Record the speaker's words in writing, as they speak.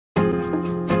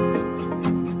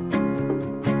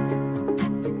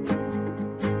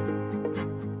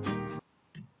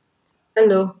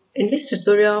Hello, in this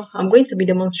tutorial, I'm going to be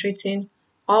demonstrating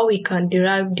how we can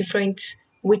derive different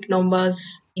week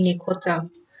numbers in a quarter.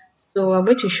 So I'm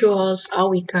going to show us how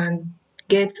we can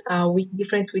get our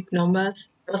different week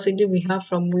numbers. Possibly we have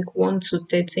from week 1 to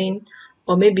 13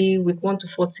 or maybe week 1 to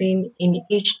 14 in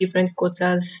each different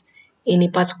quarters in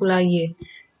a particular year.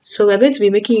 So we're going to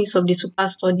be making use of the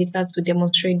superstore data to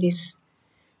demonstrate this.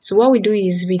 So what we do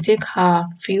is we take our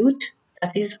field,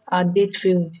 that is our date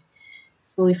field.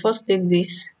 So we first take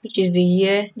this, which is the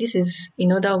year. This is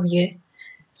in order of year.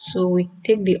 So we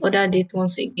take the other date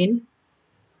once again.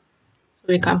 So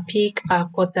we can pick our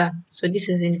quarter. So this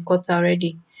is in quarter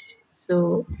already.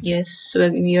 So yes, so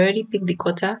we already picked the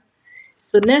quarter.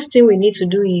 So next thing we need to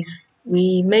do is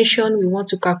we mention we want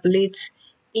to calculate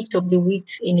each of the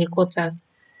weeks in a quarter.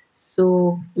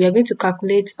 So we are going to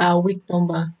calculate our week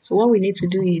number. So what we need to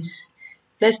do is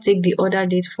let's take the order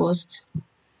date first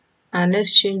and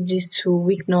let's change this to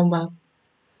week number.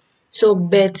 So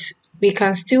but we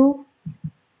can still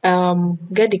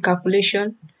get the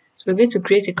calculation. So we're going to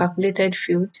create a calculated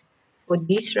field for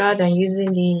this rather than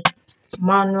using the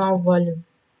manual value.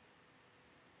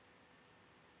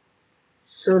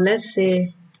 So let's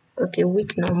say, okay,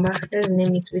 week number. Let's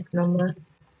name it week number.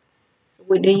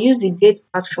 So they use the date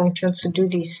part function to do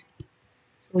this.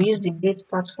 So we use the date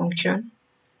part function.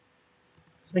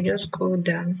 So just scroll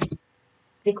down,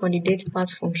 click on the date part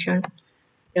function.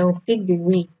 Then we'll pick the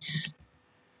weeks.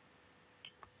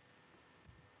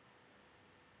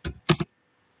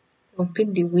 We'll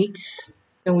pick the weeks.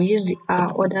 Then we use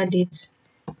the order date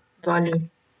value.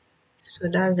 So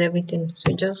that's everything.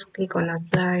 So just click on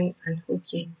apply and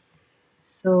okay.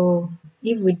 So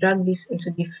if we drag this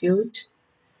into the field,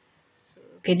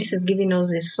 okay, this is giving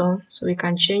us a sum. So we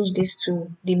can change this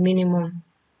to the minimum.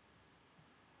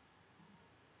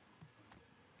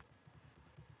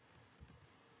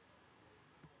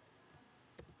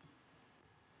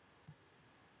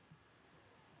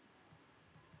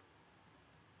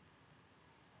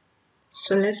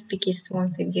 So let's pick it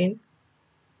once again.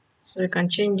 So we can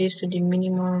change this to the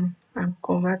minimum and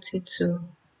convert it to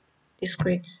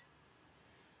discrete.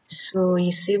 So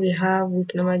you see we have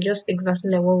week number just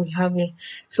exactly like what we have here.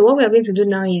 So what we are going to do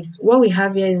now is what we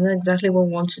have here is not exactly what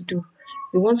we want to do.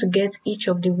 We want to get each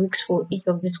of the weeks for each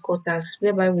of these quarters,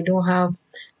 whereby we don't have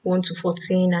 1 to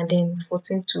 14 and then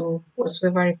 14 to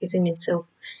whatsoever repeating itself.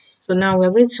 So now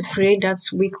we're going to create that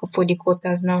week for the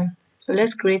quarters now. So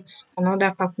let's create another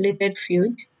calculated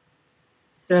field.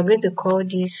 So we're going to call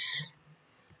this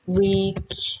week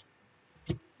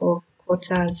of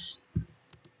quarters.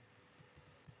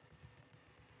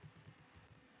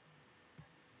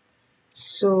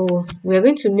 So we're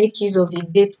going to make use of the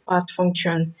date part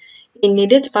function. In the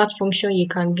date part function, you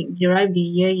can derive the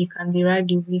year, you can derive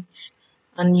the weeks,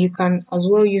 and you can as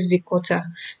well use the quarter.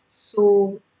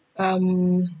 So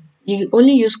you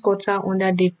only use quarter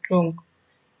under date trunk.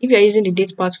 If you're using the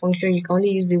date part function, you can only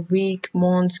use the week,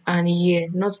 month, and year,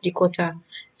 not the quarter.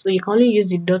 So you can only use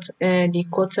the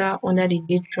quarter under the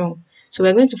date trunk. So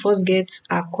we're going to first get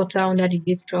our quarter under the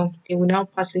date trunk. Then we now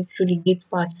pass it through the date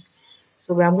part.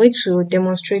 So I'm going to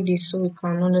demonstrate this so we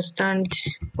can understand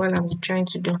what I'm trying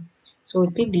to do. So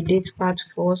we pick the date part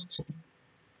first.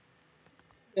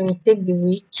 Then we take the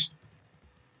week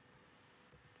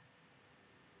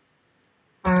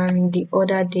and the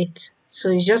other date. So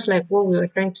it's just like what we were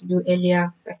trying to do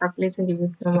earlier by calculating the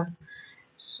week number.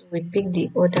 So we pick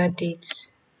the other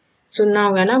dates. So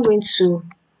now we are now going to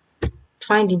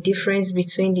find the difference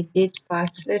between the date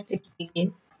parts. Let's take it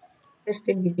again. Let's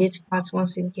take the date part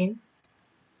once again.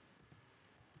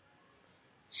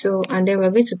 So and then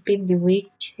we're going to pick the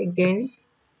week again.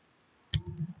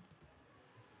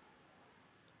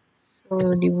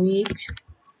 So the week. So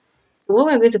what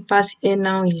we're going to pass here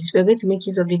now is we're going to make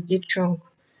use of the date trunk.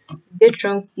 The date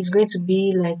trunk is going to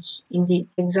be like in the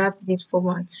exact date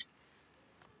format.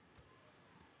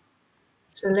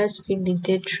 So let's pick the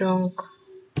date trunk.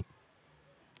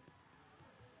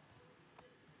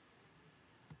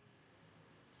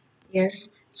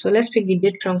 Yes. So let's pick the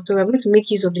date trunk. So we're going to make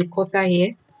use of the quarter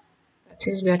here. That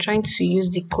is, we are trying to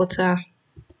use the quarter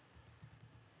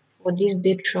for this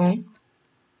date trunk.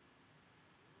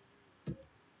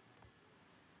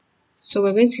 So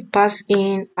we're going to pass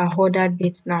in our order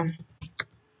date now.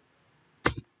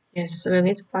 Yes, so we're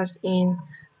going to pass in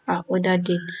our order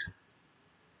date.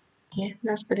 Okay,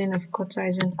 that spelling of quarter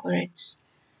isn't correct.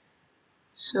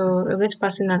 So we're going to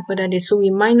pass in an order date. So we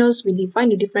define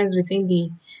the difference between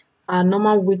the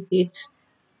normal week date,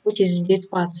 which is the date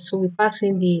part. So we pass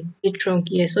in the date trunk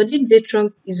here. So this date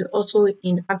trunk is also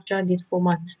in actual date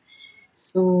format.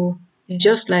 So it's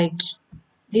just like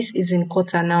this is in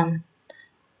quarter now.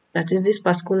 that is this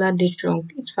particular date wrong.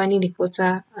 It's finding the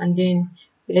quarter and then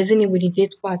replacing it with the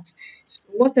date part. So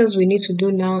what else we need to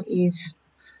do now is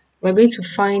we are going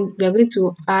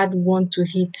to add one to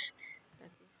it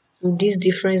to this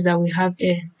difference that we have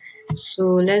here.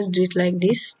 So let's do it like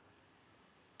this.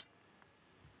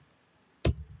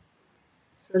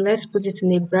 So let's put it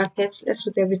in a bracket. Let's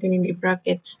put everything in a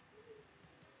bracket.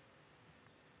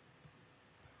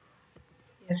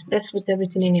 Yes, let's put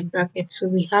everything in a bracket. So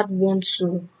we add one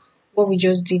to what we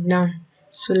just did now.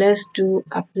 So let's do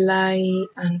apply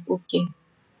and okay.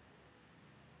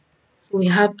 So we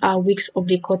have our weeks of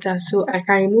the quarter. So I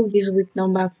can remove this week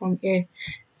number from here.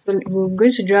 So we're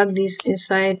going to drag this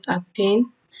inside a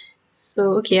pane.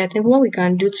 So okay, I think what we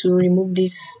can do to remove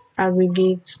this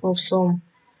aggregate of sum,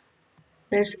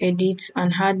 let's edit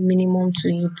and add minimum to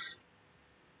it. So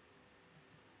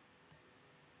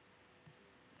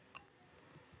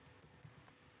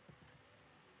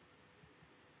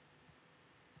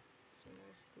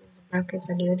let's close the bracket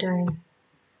at the other end.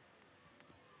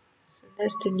 So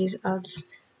let's take this out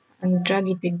and drag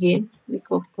it again, week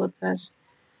of quarters.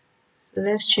 So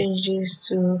let's change this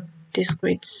to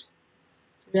discrete. So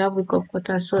we have week of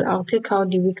quarters. So I'll take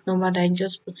out the week number that I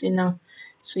just put in now.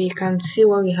 So you can see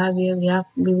what we have here. We have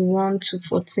week 1 to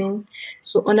 14.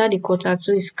 So under the quarter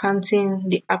 2 is counting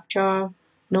the actual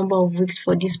number of weeks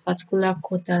for this particular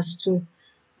quarters too,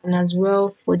 and as well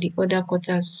for the other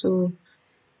quarters. So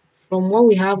from what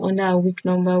we have under our week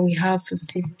number, we have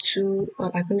 52,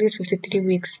 or I think this 53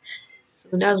 weeks.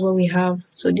 So that's what we have.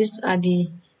 So these are the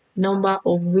number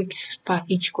of weeks per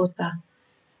each quarter.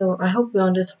 So I hope you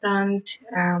understand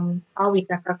how we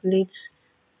can calculate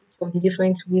each of the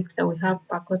different weeks that we have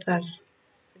per quarters.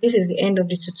 So this is the end of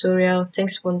the tutorial.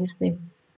 Thanks for listening.